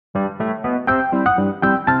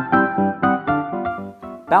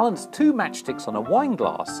Balance 2 matchsticks on a wine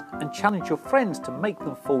glass and challenge your friends to make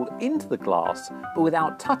them fall into the glass but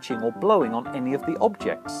without touching or blowing on any of the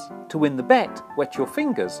objects. To win the bet, wet your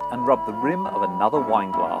fingers and rub the rim of another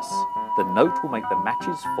wine glass. The note will make the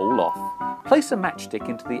matches fall off. Place a matchstick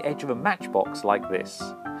into the edge of a matchbox like this.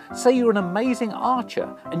 Say you're an amazing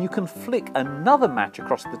archer and you can flick another match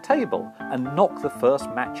across the table and knock the first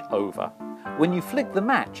match over. When you flick the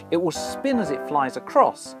match, it will spin as it flies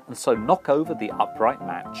across and so knock over the upright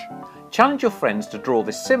match. Challenge your friends to draw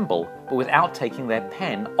this symbol but without taking their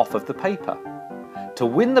pen off of the paper. To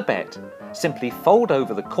win the bet, simply fold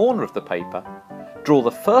over the corner of the paper, draw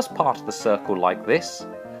the first part of the circle like this,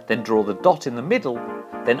 then draw the dot in the middle,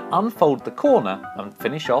 then unfold the corner and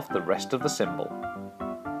finish off the rest of the symbol.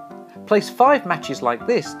 Place 5 matches like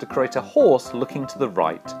this to create a horse looking to the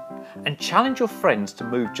right, and challenge your friends to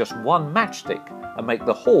move just one matchstick and make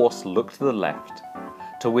the horse look to the left.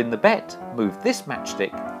 To win the bet, move this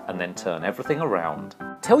matchstick and then turn everything around.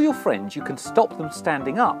 Tell your friends you can stop them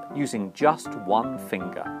standing up using just one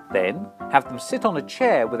finger. Then, have them sit on a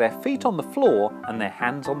chair with their feet on the floor and their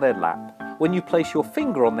hands on their lap. When you place your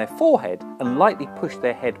finger on their forehead and lightly push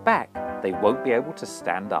their head back, they won't be able to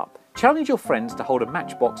stand up. Challenge your friends to hold a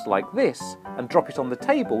matchbox like this and drop it on the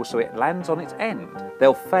table so it lands on its end.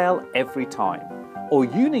 They'll fail every time. All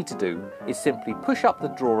you need to do is simply push up the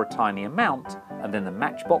drawer a tiny amount and then the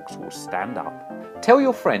matchbox will stand up. Tell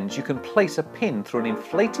your friends you can place a pin through an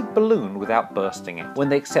inflated balloon without bursting it. When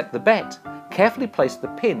they accept the bet, carefully place the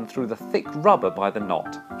pin through the thick rubber by the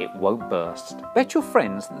knot. It won't burst. Bet your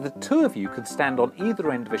friends that the two of you can stand on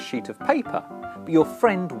either end of a sheet of paper, but your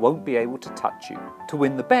friend won't be able to touch you. To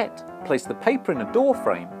win the bet, place the paper in a door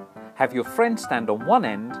frame, have your friend stand on one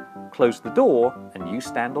end, close the door, and you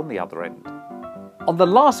stand on the other end. On the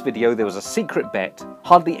last video there was a secret bet.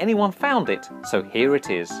 Hardly anyone found it, so here it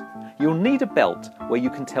is. You'll need a belt where you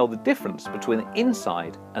can tell the difference between the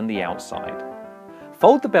inside and the outside.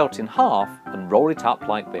 Fold the belt in half and roll it up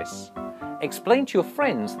like this. Explain to your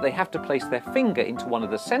friends that they have to place their finger into one of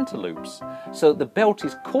the center loops so that the belt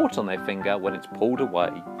is caught on their finger when it's pulled away.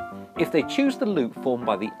 If they choose the loop formed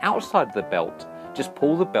by the outside of the belt, just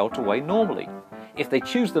pull the belt away normally. If they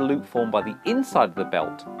choose the loop formed by the inside of the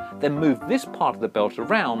belt, then move this part of the belt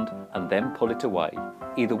around and then pull it away.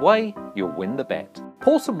 Either way, you'll win the bet.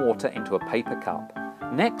 Pour some water into a paper cup.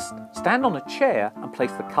 Next, stand on a chair and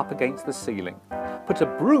place the cup against the ceiling. Put a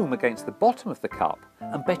broom against the bottom of the cup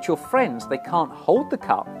and bet your friends they can't hold the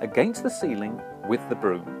cup against the ceiling with the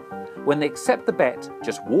broom. When they accept the bet,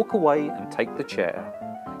 just walk away and take the chair.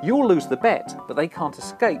 You'll lose the bet, but they can't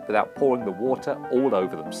escape without pouring the water all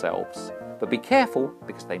over themselves. But be careful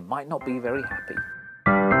because they might not be very happy.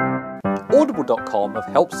 Audible.com have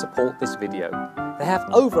helped support this video. They have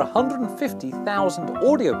over 150,000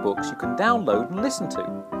 audiobooks you can download and listen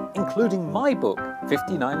to, including my book,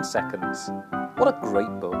 59 Seconds. What a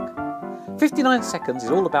great book. 59 Seconds is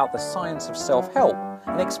all about the science of self-help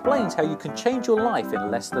and explains how you can change your life in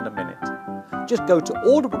less than a minute. Just go to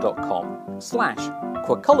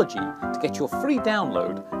audible.com/Quirkology to get your free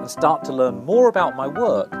download and start to learn more about my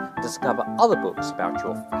work and discover other books about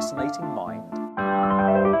your fascinating mind.